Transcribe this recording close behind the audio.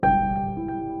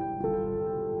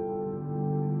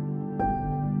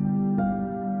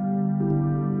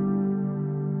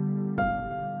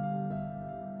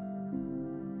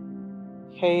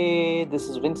Hey, this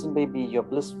is Vincent Baby, your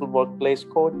blissful workplace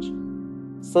coach,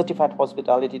 certified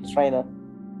hospitality trainer,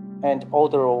 and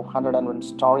author of 101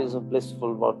 Stories of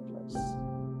Blissful Workplace.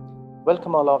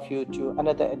 Welcome all of you to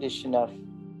another edition of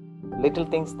Little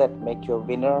Things That Make You a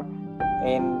Winner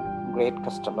in Great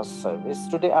Customer Service.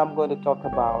 Today I'm going to talk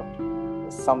about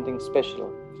something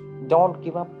special. Don't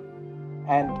give up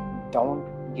and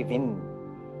don't give in.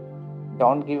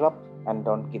 Don't give up and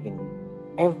don't give in.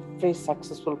 Every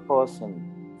successful person,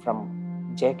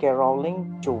 from J.K.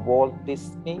 Rowling to Walt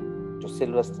Disney to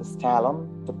Sylvester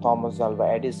Stallone to Thomas Alva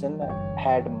Edison,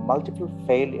 had multiple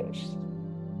failures.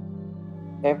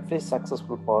 Every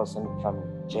successful person, from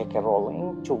J.K.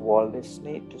 Rowling to Walt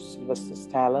Disney to Sylvester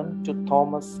Stallone to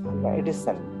Thomas Alva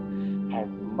Edison, had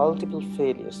multiple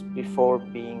failures before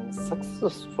being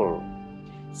successful.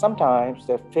 Sometimes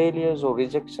their failures or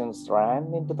rejections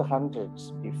ran into the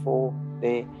hundreds before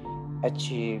they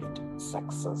achieved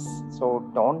success. So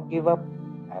don't give up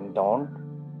and don't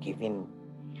give in.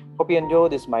 Hope you enjoy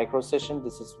this micro session.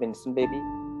 This is Vincent Baby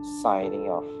signing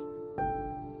off.